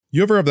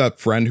You ever have that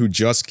friend who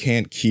just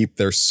can't keep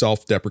their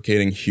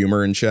self-deprecating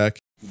humor in check?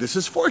 This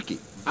is Forky.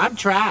 I'm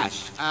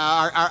trash.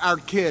 Our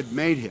kid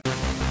made him.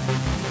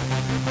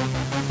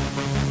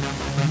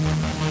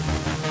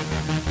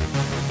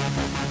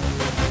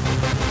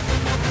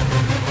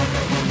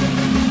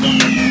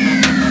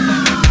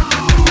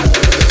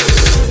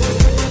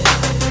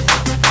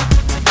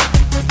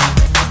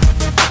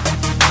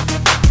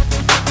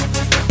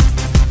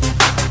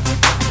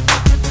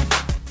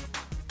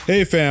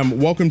 Hey fam,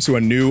 welcome to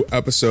a new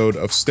episode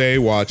of Stay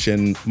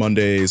Watchin'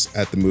 Mondays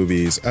at the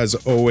Movies. As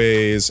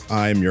always,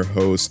 I'm your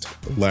host,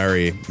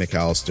 Larry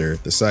McAllister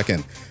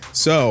II.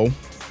 So,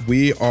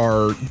 we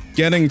are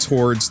getting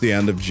towards the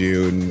end of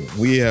June.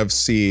 We have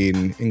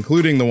seen,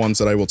 including the ones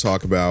that I will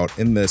talk about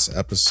in this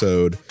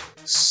episode,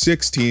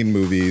 16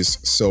 movies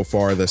so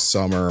far this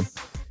summer.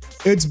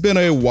 It's been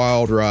a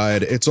wild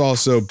ride. It's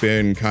also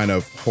been kind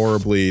of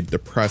horribly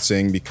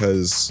depressing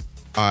because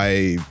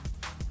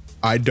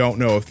I don't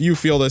know if you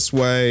feel this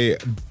way,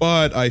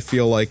 but I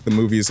feel like the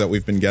movies that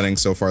we've been getting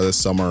so far this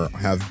summer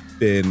have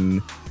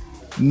been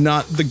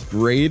not the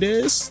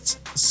greatest.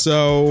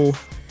 So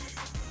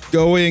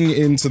going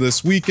into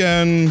this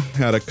weekend,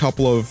 had a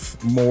couple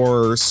of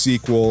more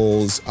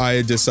sequels.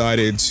 I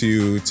decided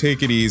to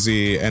take it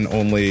easy and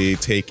only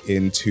take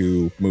in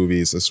 2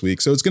 movies this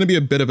week. So it's going to be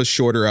a bit of a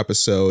shorter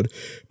episode,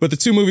 but the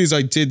 2 movies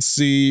I did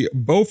see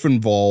both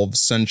involve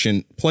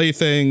sentient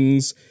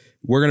playthings.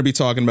 We're going to be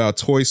talking about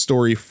Toy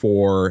Story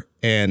 4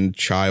 and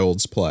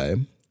Child's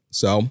Play.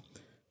 So,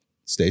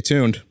 stay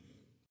tuned.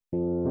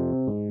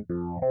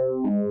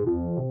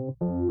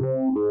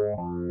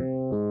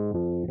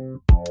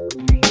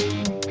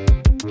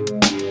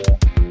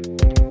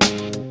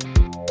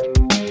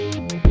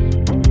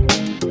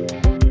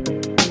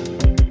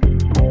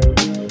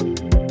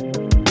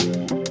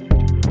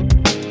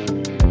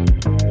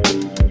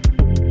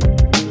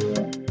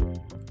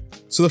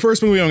 So the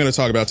first movie I'm going to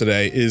talk about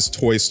today is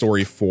Toy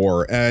Story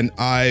 4, and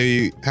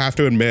I have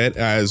to admit,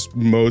 as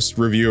most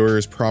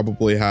reviewers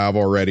probably have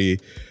already,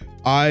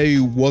 I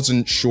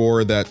wasn't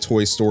sure that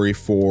Toy Story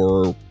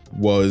 4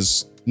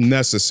 was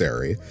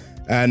necessary.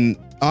 And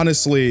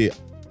honestly,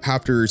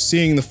 after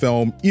seeing the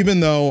film, even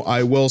though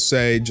I will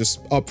say just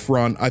up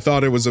front, I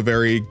thought it was a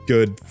very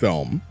good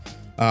film.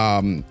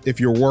 If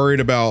you're worried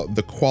about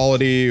the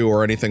quality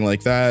or anything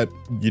like that,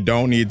 you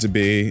don't need to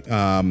be.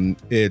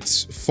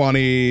 It's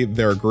funny.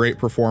 There are great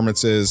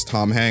performances.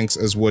 Tom Hanks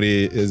as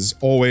Woody is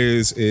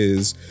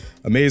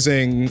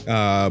amazing.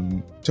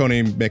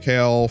 Tony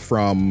McHale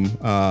from,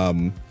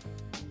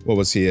 what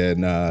was he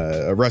in?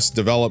 Arrested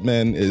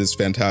Development is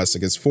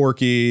fantastic as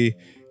Forky.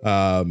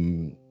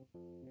 Annie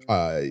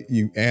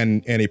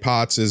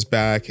Potts is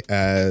back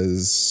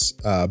as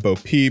Bo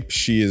Peep.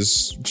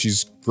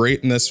 She's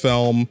great in this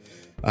film.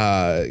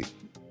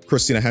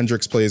 Christina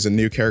Hendricks plays a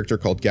new character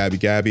called Gabby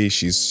Gabby.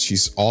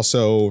 She's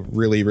also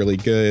really, really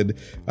good.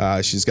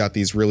 She's got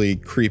these really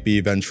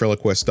creepy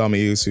ventriloquist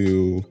dummies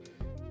who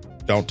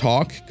don't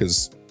talk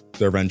because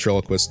they're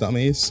ventriloquist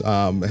dummies,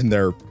 and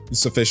they're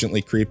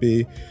sufficiently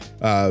creepy.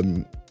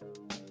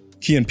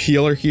 Key and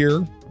Peele are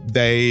here.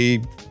 They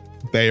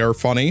are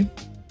funny,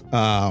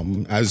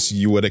 as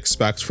you would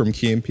expect from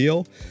Key and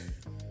Peele.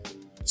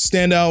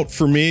 Standout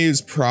for me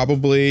is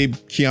probably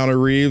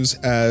Keanu Reeves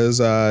as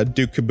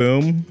Duke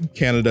Kaboom,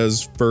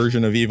 Canada's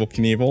version of Evel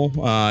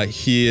Knievel.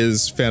 He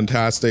is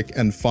fantastic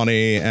and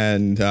funny,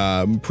 and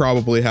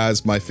probably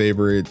has my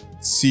favorite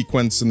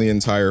sequence in the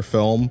entire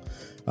film.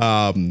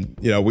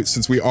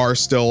 Since we are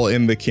still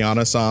in the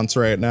Keanu-sance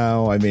right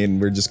now, I mean,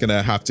 we're just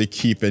gonna have to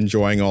keep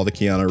enjoying all the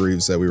Keanu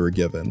Reeves that we were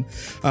given.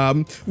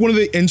 One of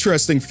the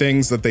interesting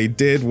things that they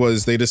did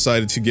was they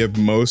decided to give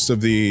most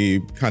of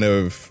the kind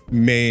of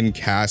main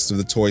cast of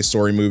the Toy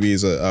Story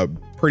movies a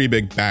pretty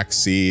big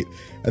backseat,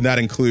 and that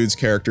includes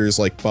characters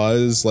like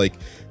Buzz. Like,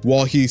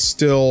 while he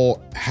still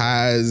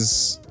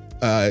is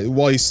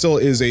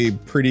a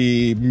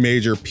pretty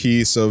major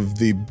piece of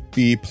the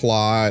B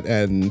plot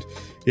and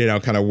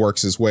kind of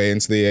works his way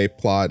into the A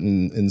plot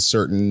in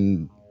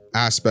certain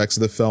aspects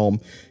of the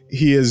film,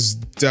 he is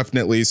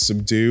definitely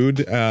subdued,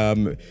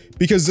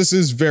 because this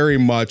is very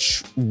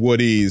much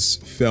Woody's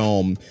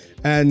film.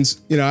 And,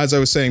 as I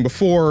was saying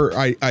before,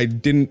 I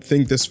didn't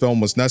think this film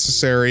was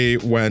necessary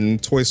when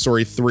Toy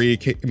Story 3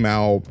 came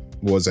out.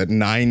 Was it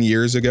 9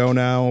 years ago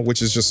now?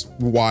 Which is just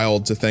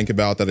wild to think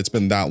about, that it's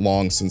been that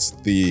long since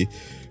the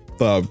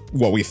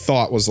what we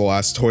thought was the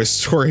last Toy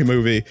Story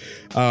movie.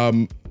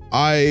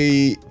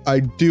 I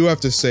do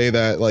have to say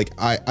that, like,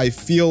 I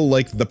feel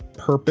like the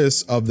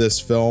purpose of this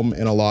film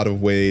in a lot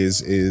of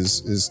ways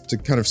is to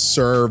kind of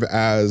serve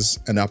as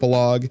an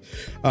epilogue.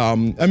 I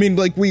mean,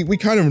 like, we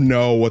kind of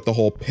know what the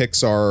whole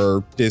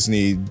Pixar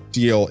Disney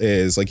deal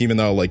is, like, even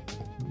though, like,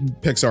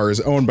 Pixar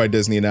is owned by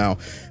Disney now,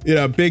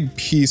 a big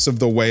piece of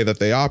the way that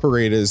they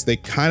operate is they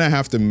kind of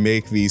have to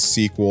make these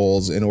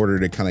sequels in order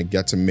to kind of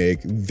get to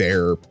make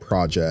their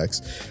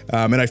projects.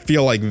 And I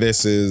feel like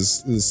this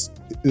is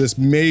this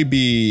may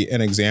be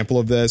an example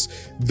of this,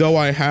 though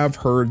I have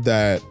heard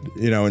that,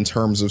 in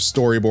terms of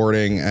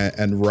storyboarding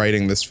and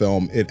writing this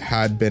film, it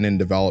had been in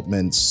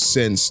development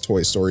since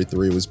Toy Story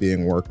 3 was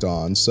being worked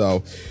on.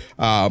 So,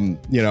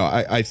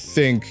 I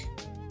think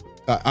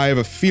I have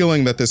a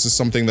feeling that this is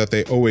something that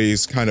they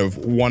always kind of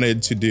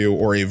wanted to do,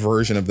 or a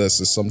version of this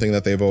is something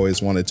that they've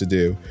always wanted to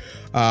do.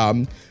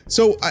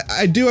 So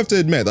I do have to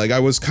admit, I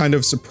was kind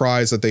of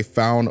surprised that they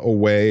found a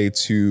way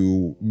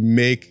to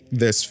make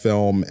this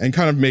film and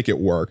kind of make it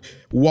work.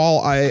 While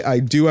I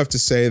do have to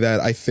say that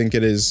I think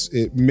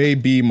it may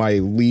be my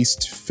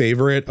least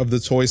favorite of the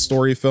Toy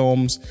Story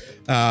films,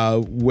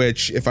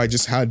 which, if I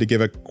just had to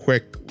give a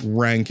quick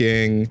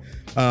ranking,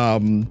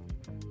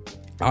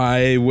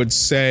 I would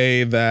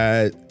say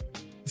that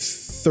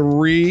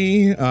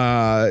 3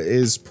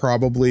 is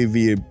probably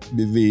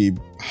the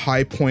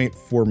high point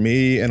for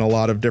me in a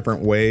lot of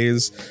different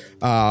ways.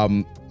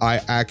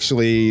 I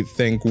actually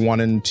think 1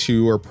 and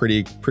 2 are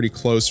pretty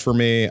close for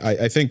me.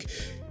 I think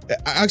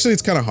actually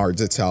it's kind of hard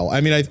to tell. I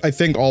mean, I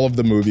think all of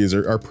the movies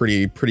are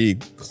pretty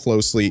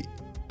closely.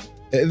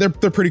 They're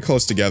pretty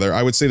close together.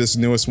 I would say this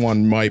newest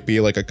one might be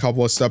like a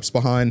couple of steps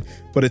behind,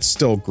 but it's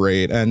still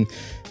great. And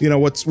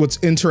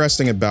what's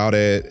interesting about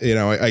it,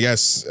 I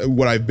guess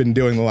what I've been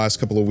doing the last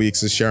couple of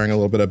weeks is sharing a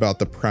little bit about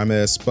the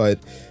premise, but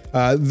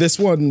this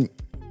one,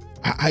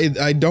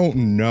 I don't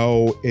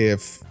know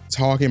if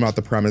talking about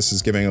the premise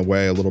is giving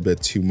away a little bit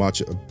too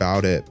much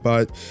about it,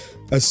 but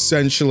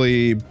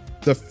essentially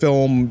the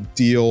film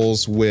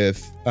deals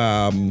with,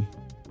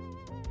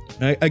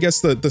 I guess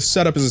the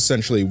setup is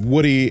essentially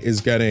Woody is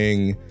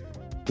getting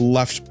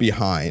left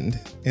behind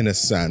in a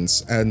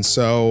sense. And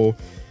so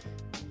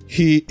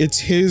it's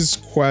his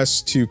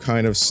quest to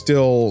kind of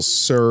still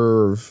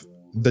serve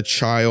the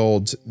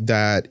child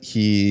that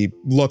he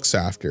looks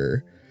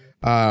after.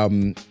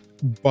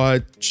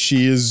 But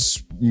she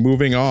is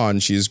moving on.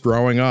 She's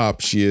growing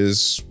up. She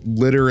is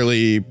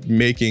literally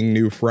making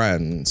new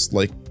friends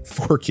like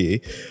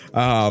Forky.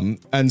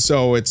 And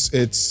so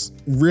it's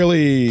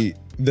really,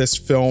 this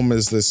film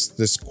is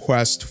this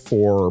quest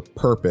for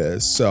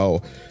purpose.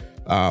 So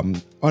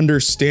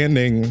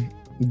understanding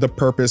the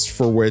purpose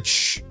for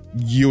which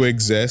you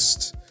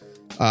exist,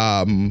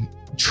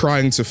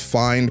 trying to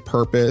find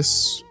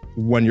purpose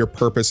when your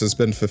purpose has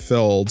been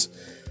fulfilled,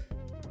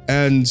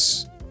 and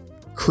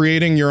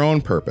creating your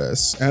own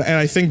purpose. And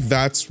I think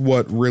that's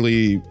what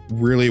really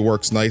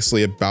works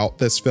nicely about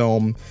this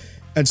film,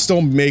 and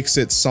still makes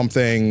it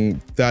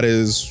something that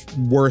is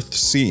worth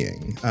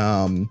seeing.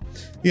 I'm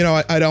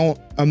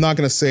not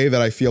going to say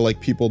that I feel like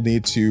people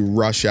need to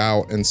rush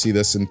out and see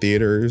this in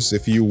theaters.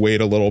 If you wait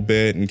a little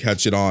bit and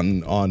catch it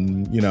on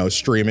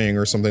streaming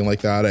or something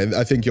like that,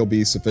 I think you'll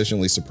be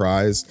sufficiently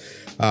surprised.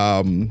 But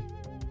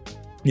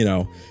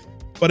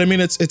I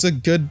mean, it's a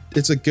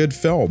good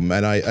film,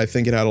 and I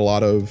think it had a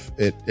lot of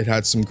it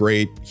had some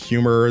great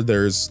humor.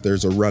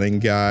 There's a running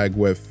gag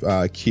with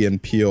Key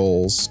and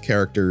Peele's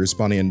characters,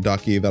 Bunny and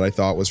Ducky, that I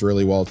thought was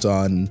really well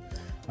done.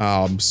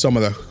 Some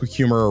of the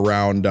humor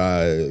around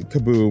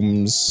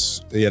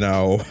Kaboom's,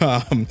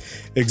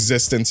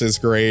 existence is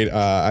great.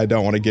 I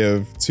don't want to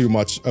give too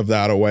much of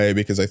that away,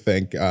 because I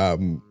think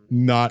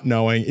not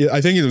knowing,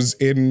 I think it was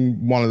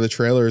in one of the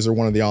trailers or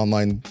one of the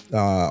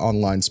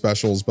online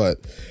specials, but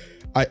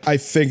I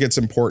think it's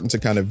important to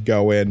kind of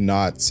go in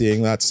not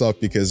seeing that stuff,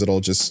 because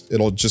it'll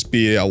just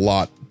be a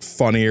lot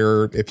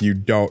funnier if you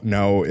don't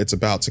know it's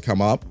about to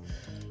come up.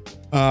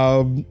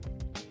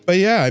 But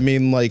yeah, I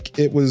mean,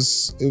 it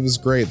was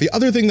great. The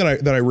other thing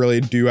that I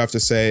really do have to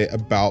say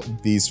about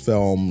these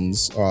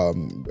films,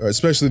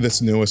 especially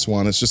this newest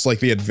one, is just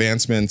the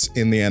advancements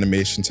in the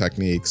animation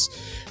techniques.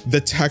 The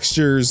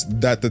textures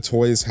that the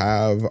toys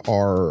have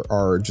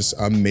are just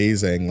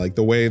amazing.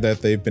 The way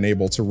that they've been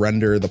able to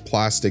render the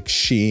plastic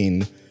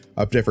sheen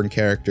of different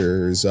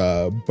characters,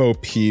 Bo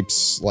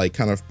Peep's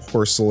kind of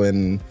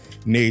porcelain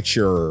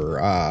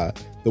nature,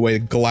 the way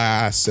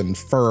glass and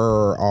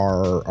fur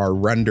are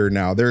rendered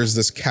now. There's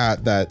this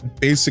cat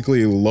that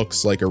basically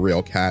looks like a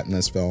real cat in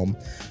this film.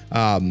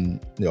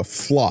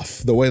 Fluff,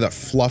 the way that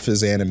Fluff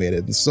is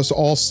animated. It's just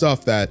all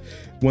stuff that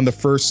when the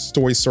first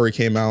Toy Story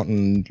came out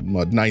in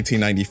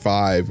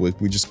 1995,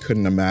 we just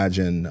couldn't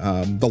imagine.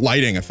 The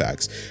lighting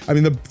effects. I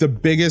mean, the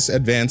biggest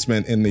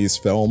advancement in these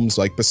films,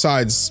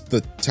 besides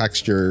the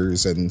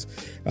textures and,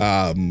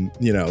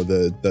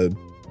 the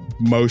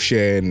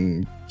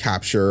motion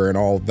capture and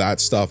all that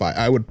stuff,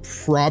 I would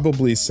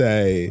probably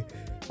say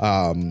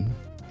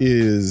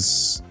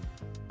is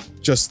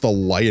just the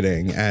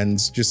lighting. And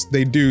just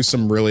they do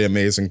some really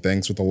amazing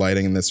things with the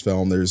lighting in this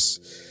film.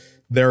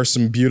 There are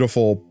some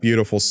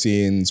beautiful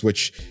scenes,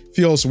 which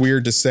feels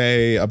weird to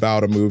say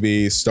about a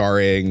movie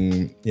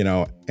starring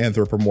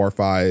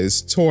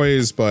anthropomorphized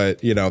toys, but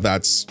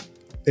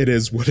it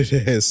is what it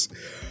is.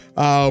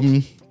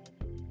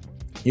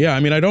 Yeah,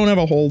 I mean, I don't have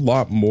a whole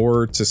lot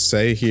more to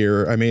say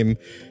here. I mean,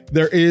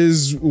 there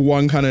is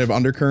one kind of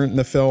undercurrent in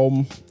the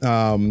film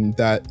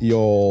that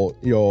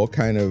you'll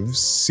kind of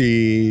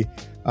see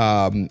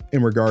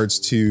in regards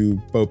to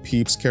Bo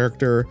Peep's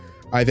character.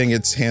 I think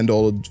it's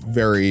handled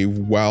very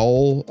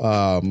well.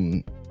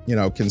 You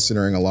know,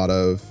 considering a lot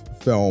of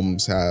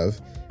films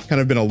have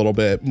kind of been a little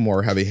bit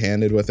more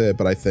heavy-handed with it,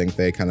 but I think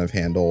they kind of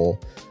handle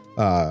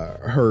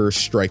her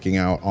striking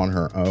out on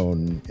her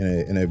own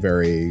in a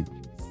very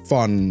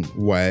fun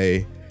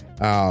way.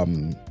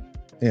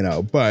 You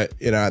know, but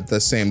you know, at the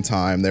same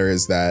time, there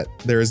is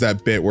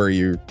that bit where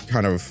you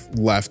kind of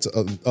left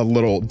a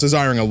little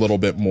desiring a little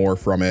bit more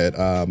from it.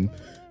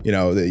 You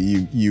know, that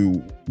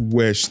you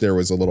wish there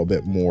was a little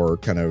bit more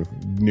kind of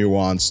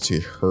nuance to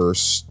her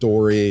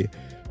story.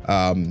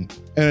 And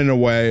in a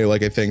way,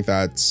 like, I think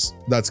that's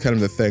kind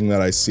of the thing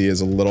that I see as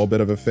a little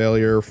bit of a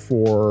failure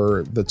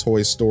for the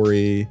Toy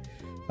Story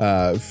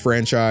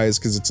franchise,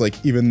 because it's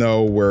like, even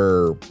though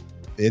we're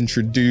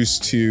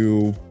introduced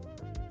to,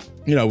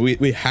 you know,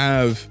 we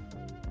have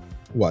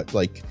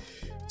like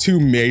 2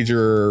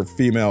 major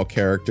female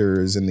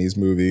characters in these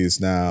movies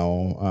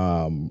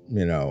now,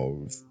 you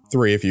know,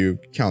 3 if you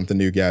count the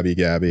new Gabby,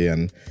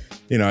 and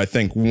you know, I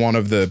think one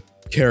of the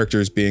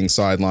characters being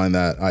sidelined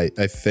that I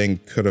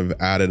think could have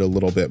added a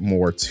little bit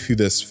more to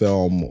this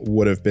film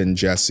would have been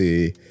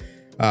Jessie.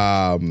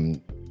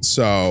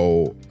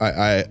 So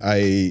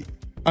I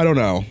don't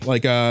know,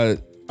 like I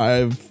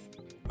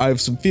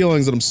have some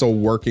feelings that I'm still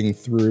working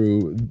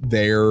through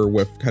there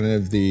with kind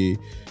of the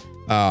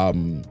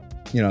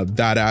you know,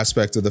 that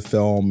aspect of the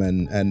film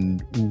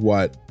and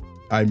what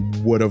I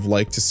would have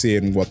liked to see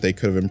and what they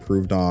could have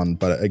improved on.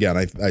 But again,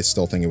 I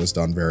still think it was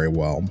done very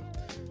well.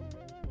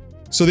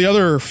 So the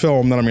other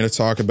film that I'm going to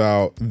talk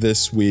about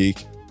this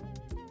week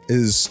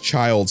is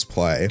Child's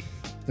Play.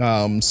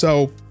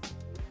 So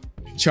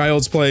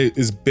Child's Play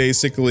is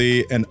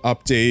basically an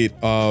update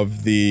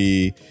of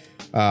the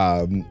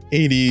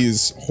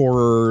 80s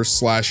horror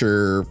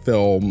slasher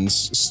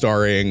films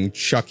starring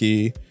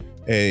Chucky,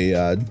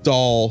 a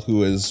doll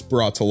who is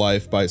brought to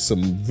life by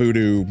some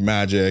voodoo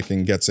magic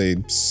and gets a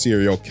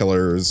serial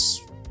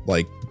killer's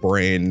like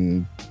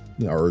brain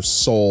or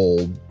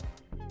soul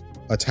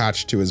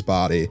attached to his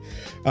body.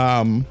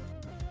 All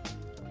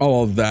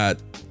of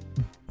that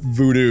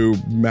voodoo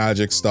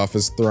magic stuff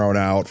is thrown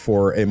out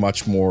for a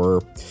much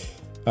more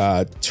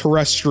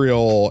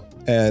terrestrial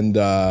and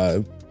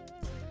I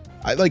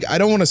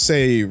don't want to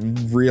say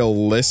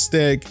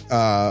realistic,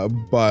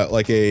 but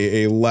like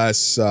a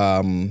less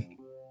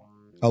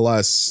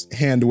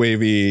hand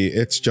wavy,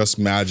 it's just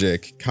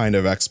magic kind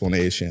of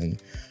explanation.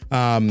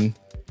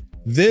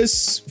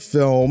 This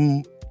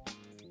film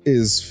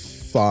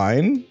is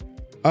fine.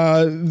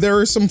 There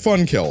are some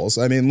fun kills.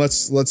 I mean,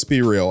 let's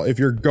be real. If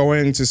you're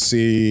going to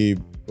see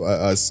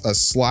a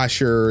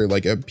slasher,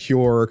 like a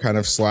pure kind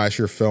of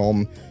slasher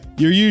film,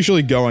 you're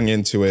usually going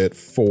into it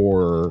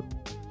for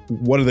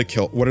what are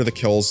the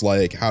kills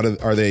like?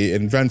 Are they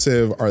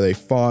inventive? Are they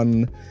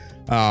fun?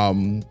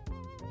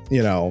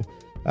 You know,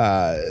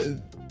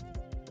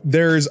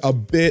 there's a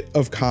bit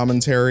of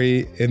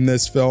commentary in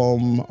this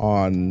film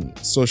on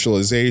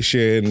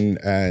socialization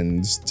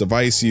and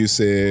device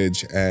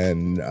usage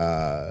and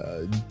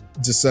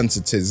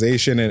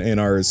desensitization in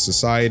our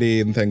society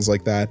and things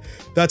like that.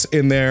 That's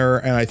in there,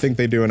 and I think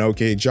they do an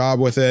okay job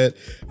with it.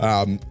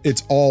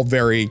 It's all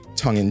very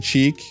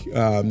tongue-in-cheek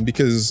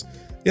because,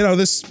 you know,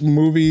 this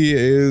movie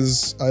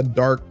is a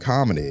dark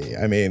comedy.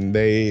 I mean,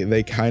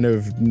 they kind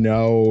of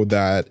know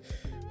that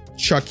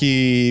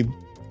Chucky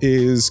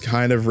is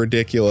kind of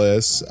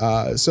ridiculous,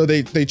 so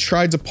they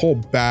tried to pull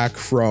back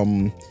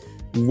from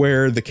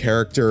where the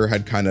character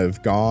had kind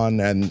of gone,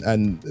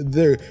 and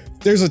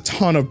there's a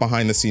ton of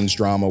behind the scenes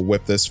drama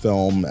with this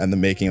film and the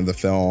making of the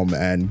film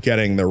and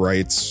getting the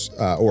rights,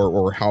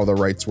 or how the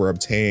rights were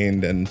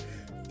obtained, and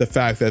the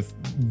fact that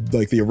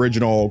like the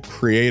original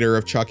creator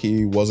of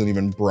Chucky wasn't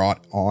even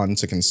brought on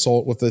to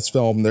consult with this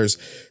film. There's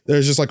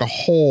just like a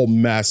whole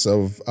mess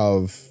of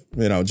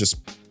you know, just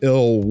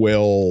ill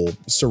will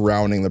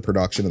surrounding the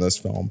production of this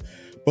film.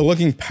 But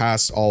looking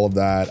past all of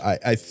that,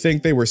 I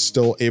think they were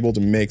still able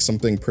to make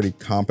something pretty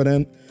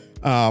competent.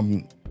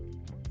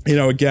 You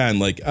know, again,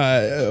 like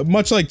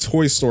much like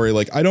Toy Story,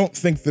 like I don't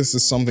think this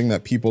is something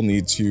that people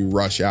need to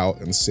rush out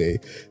and see.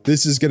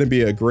 This is going to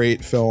be a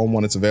great film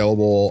when it's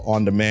available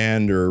on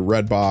demand or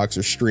Redbox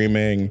or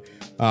streaming.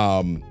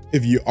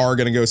 If you are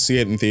going to go see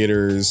it in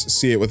theaters,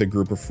 see it with a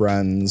group of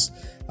friends.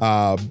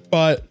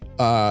 But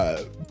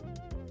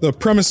the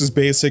premise is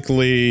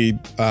basically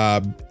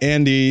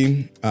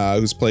Andy,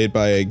 who's played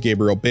by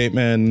Gabriel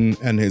Bateman,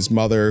 and his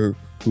mother,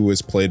 who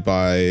is played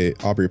by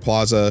Aubrey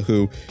Plaza,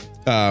 who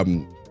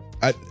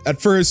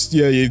at first,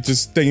 yeah, you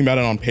just thinking about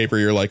it on paper,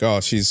 you're like, oh,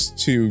 she's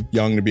too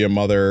young to be a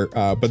mother.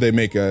 But they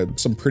make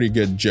some pretty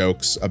good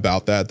jokes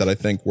about that I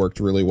think worked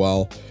really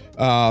well.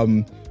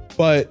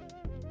 But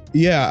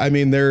yeah, I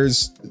mean,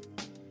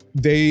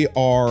 they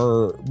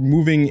are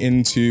moving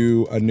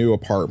into a new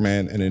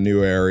apartment in a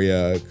new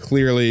area.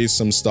 Clearly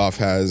some stuff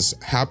has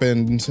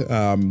happened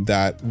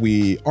that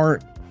we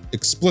aren't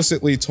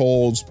explicitly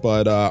told,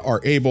 but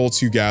are able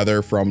to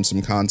gather from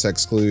some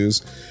context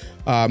clues.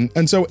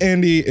 And so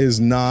Andy is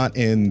not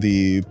in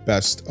the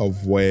best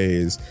of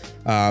ways.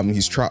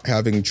 He's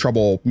having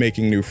trouble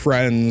making new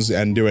friends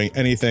and doing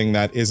anything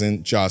that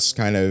isn't just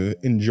kind of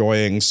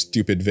enjoying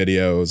stupid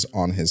videos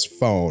on his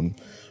phone.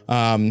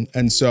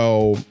 And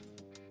so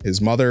his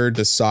mother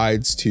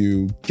decides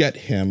to get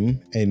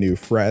him a new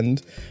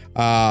friend.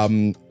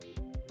 And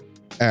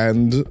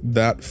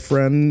that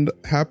friend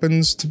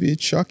happens to be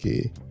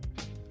Chucky.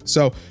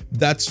 So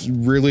that's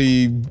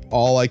really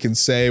all I can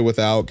say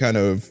without kind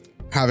of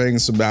having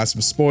some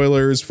massive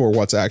spoilers for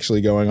what's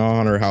actually going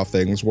on or how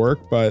things work.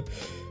 But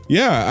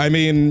yeah, I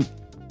mean,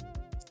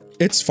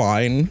 it's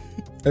fine.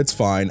 It's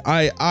fine.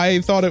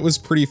 I thought it was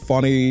pretty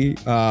funny.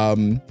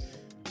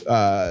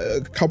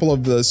 A couple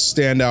of the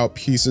standout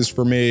pieces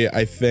for me,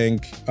 I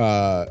think,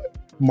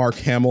 Mark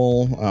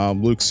Hamill,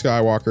 Luke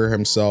Skywalker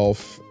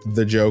himself,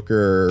 the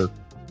Joker,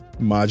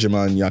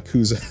 Majima and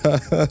Yakuza,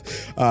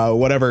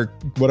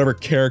 whatever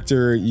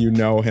character you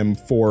know him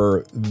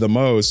for the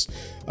most.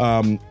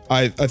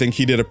 I think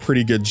he did a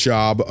pretty good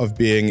job of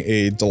being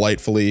a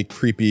delightfully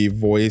creepy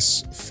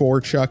voice for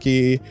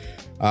Chucky.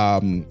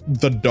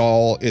 The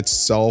doll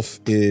itself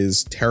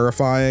is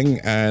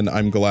terrifying, and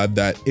I'm glad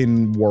that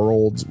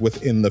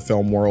within the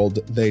film world,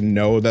 they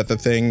know that the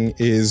thing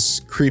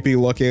is creepy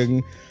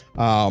looking,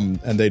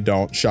 and they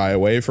don't shy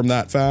away from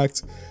that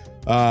fact.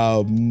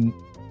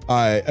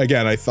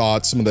 I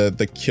thought some of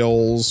the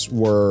kills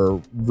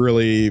were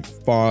really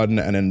fun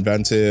and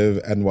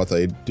inventive, and what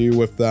they do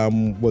with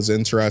them was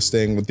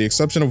interesting, with the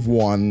exception of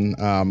one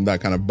that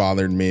kind of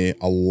bothered me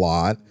a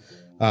lot.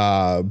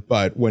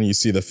 But when you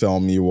see the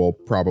film, you will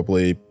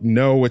probably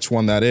know which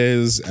one that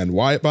is and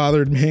why it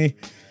bothered me.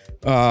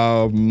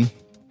 And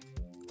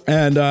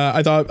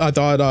I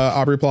thought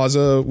Aubrey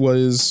Plaza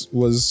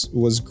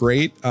was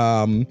great.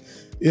 I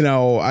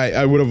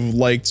would have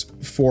liked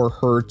for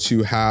her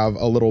to have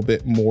a little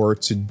bit more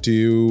to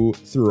do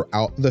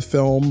throughout the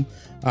film.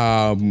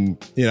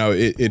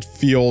 It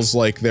feels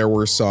like there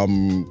were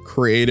some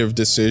creative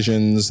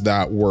decisions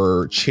that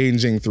were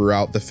changing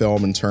throughout the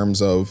film in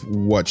terms of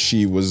what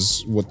she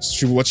was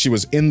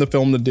in the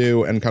film to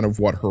do and kind of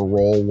what her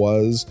role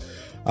was.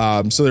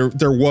 So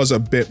there was a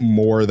bit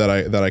more that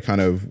I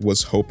kind of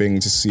was hoping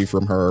to see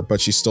from her,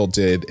 but she still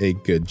did a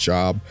good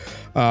job.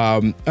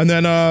 And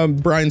then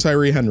Brian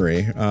Tyree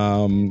Henry,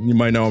 you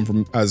might know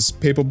him as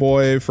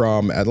Paperboy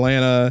from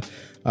Atlanta.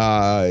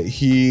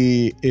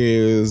 He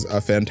is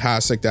a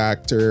fantastic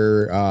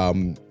actor.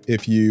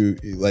 If you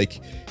like,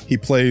 he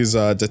plays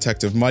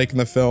Detective Mike in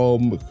the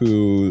film,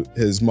 who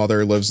his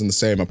mother lives in the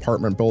same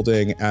apartment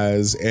building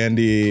as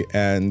Andy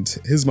and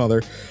his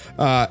mother.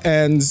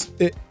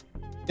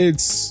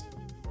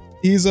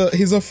 He's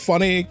a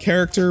funny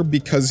character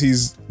because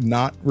he's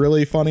not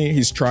really funny.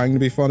 He's trying to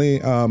be funny.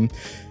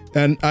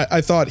 And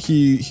I thought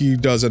he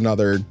does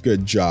another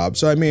good job.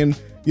 So I mean,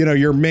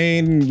 your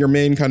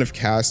main kind of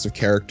cast of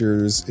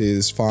characters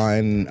is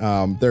fine.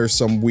 There's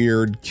some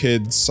weird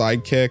kid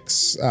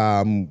sidekicks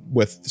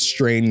with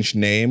strange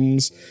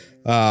names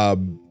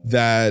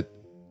that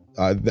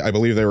I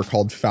believe they were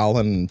called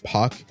Fallon and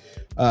Puck.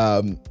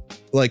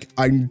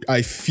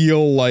 I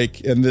feel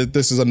like, and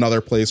this is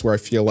another place where I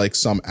feel like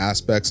some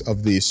aspects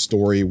of the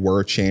story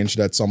were changed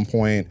at some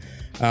point.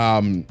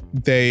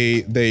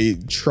 They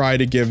try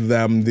to give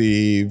them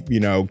the,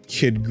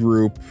 kid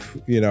group,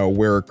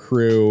 we're a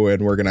crew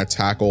and we're gonna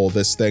tackle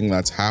this thing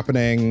that's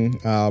happening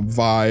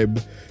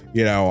vibe,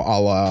 a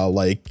la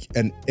like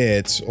an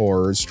It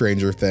or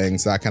Stranger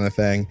Things, that kind of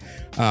thing.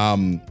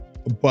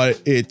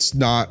 But it's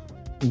not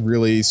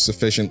really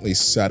sufficiently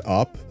set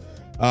up.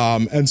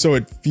 And so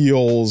it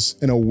feels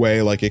in a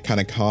way like it kind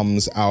of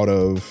comes out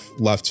of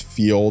left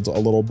field a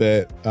little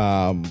bit.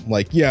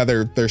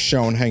 They're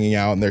shown hanging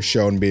out and they're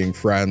shown being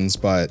friends,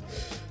 but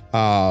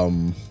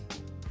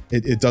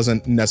it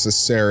doesn't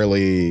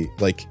necessarily,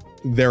 like,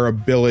 their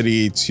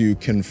ability to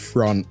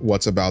confront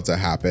what's about to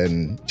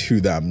happen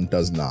to them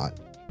does not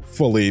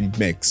fully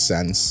make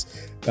sense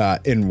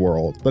in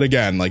world. But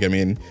again,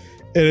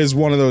 it is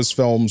one of those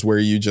films where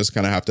you just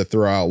kind of have to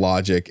throw out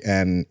logic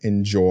and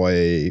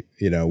enjoy,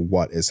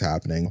 what is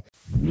happening.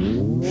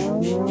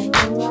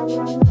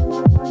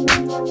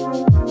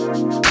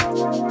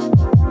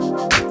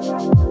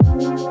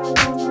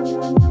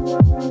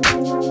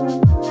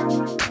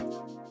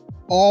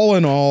 All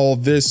in all,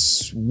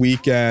 this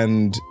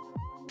weekend,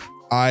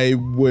 I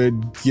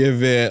would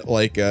give it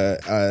like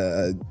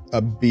a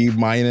B-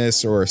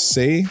 or a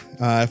C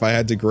if I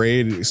had to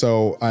grade.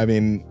 So, I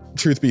mean,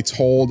 truth be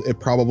told, it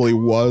probably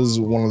was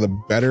one of the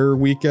better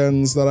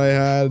weekends that I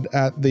had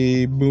at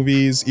the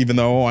movies, even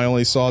though I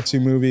only saw 2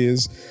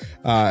 movies.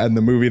 And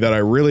the movie that I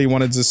really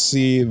wanted to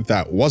see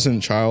that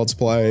wasn't Child's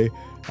Play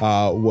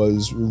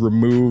was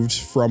removed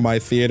from my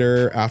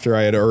theater after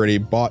I had already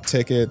bought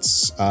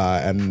tickets,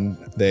 and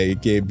they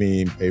gave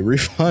me a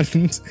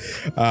refund.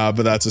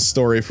 But that's a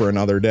story for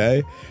another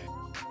day.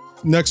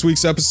 Next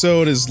week's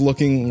episode is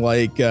looking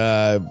like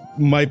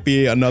might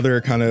be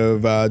another kind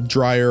of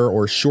drier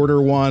or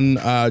shorter one,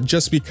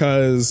 just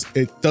because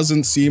it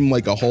doesn't seem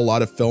like a whole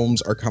lot of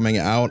films are coming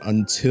out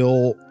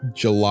until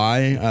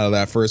July,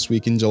 that first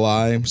week in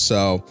July.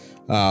 So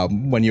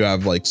when you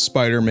have like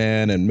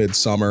Spider-Man and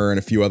Midsommar and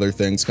a few other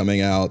things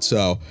coming out.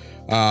 So,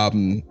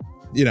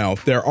 you know,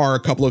 there are a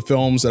couple of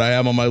films that I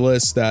have on my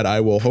list that I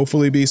will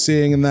hopefully be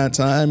seeing in that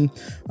time.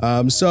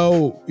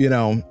 So, you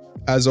know,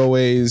 as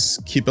always,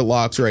 keep it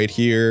locked right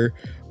here.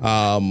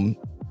 I'll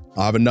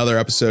have another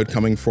episode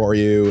coming for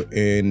you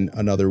in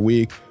another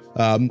week.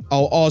 I'll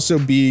also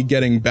be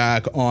getting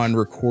back on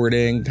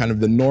recording kind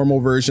of the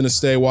normal version of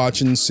Stay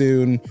Watching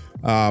soon.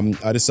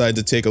 I decided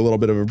to take a little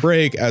bit of a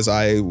break as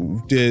I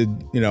did,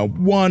 you know,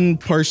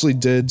 partially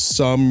did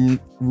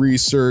some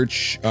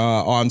research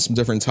on some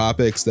different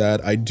topics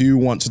that I do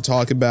want to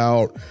talk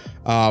about.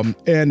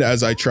 And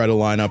as I try to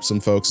line up some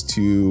folks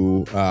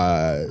to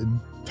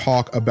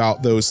talk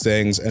about those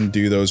things and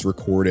do those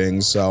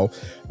recordings. So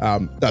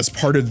that's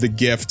part of the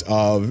gift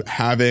of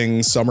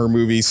having summer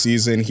movie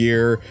season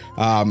here.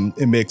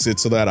 It makes it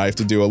so that I have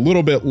to do a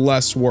little bit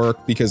less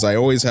work because I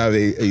always have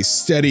a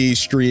steady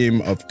stream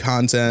of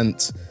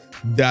content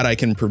that I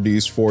can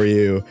produce for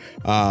you.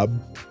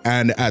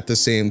 And at the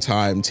same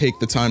time, take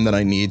the time that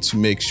I need to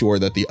make sure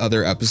that the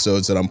other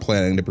episodes that I'm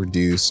planning to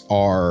produce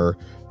are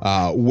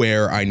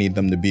where I need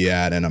them to be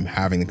at, and I'm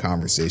having the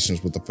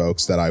conversations with the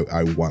folks that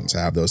I want to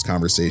have those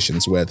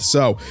conversations with.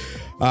 So,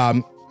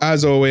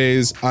 as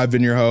always, I've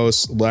been your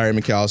host, Larry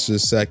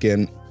McAllister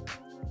II.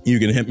 You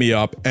can hit me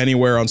up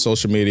anywhere on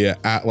social media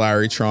at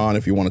LarryTron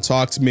if you want to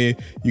talk to me.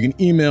 You can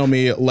email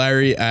me,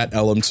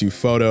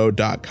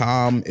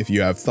 larry@lm2photo.com if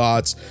you have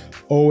thoughts.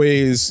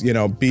 Always, you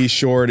know, be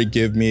sure to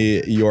give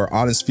me your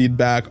honest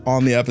feedback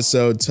on the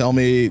episode. Tell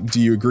me,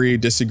 do you agree,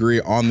 disagree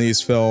on these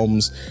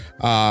films?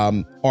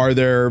 Are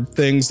there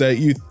things that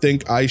you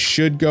think I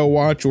should go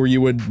watch or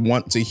you would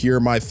want to hear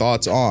my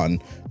thoughts on?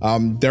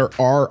 There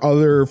are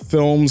other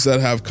films that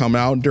have come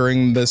out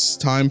during this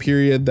time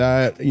period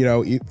that, you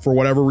know, for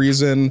whatever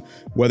reason,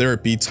 whether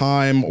it be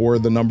time or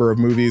the number of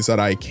movies that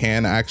I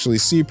can actually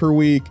see per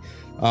week,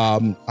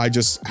 I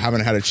just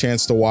haven't had a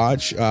chance to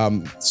watch.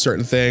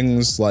 Certain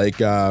things like,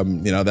 you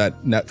know,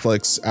 that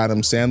Netflix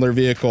Adam Sandler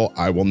vehicle,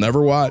 I will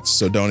never watch,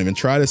 so don't even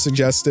try to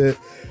suggest it.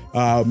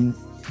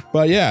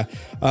 But yeah,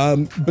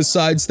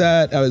 besides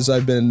that, as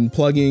I've been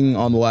plugging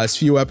on the last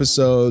few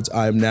episodes,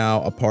 I'm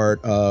now a part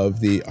of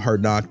the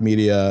Hard Knock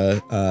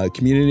Media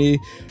community.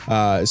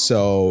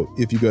 So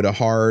if you go to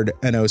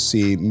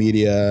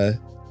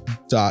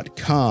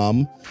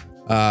hardknocmedia.com,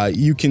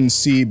 you can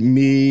see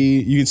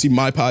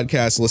my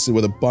podcast listed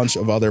with a bunch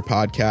of other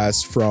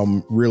podcasts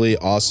from really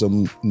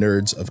awesome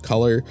nerds of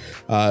color.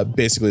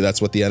 Basically,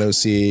 that's what the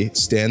NOC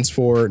stands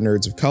for,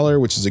 Nerds of Color,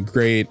 which is a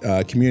great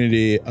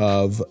community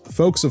of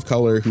folks of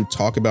color who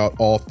talk about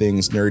all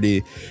things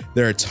nerdy.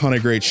 There are a ton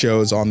of great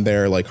shows on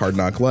there, like Hard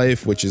Knock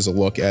Life, which is a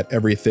look at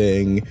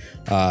everything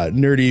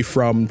nerdy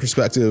from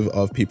perspective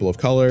of people of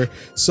color.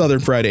 Southern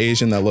Fried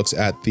Asian, that looks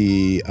at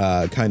the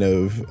kind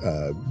of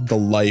the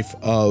life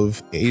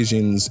of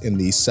Asians in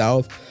the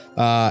South,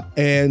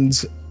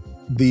 and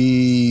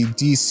the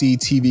DC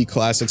TV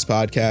Classics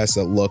podcast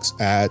that looks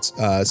at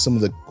some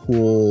of the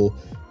cool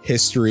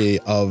history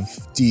of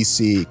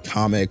DC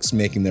comics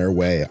making their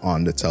way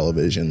onto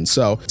television.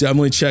 So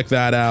definitely check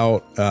that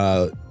out.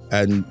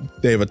 And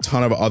they have a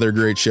ton of other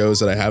great shows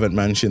that I haven't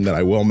mentioned that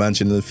I will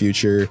mention in the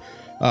future.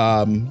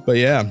 But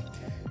yeah,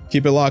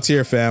 keep it locked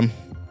here, fam.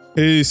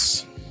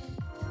 Peace.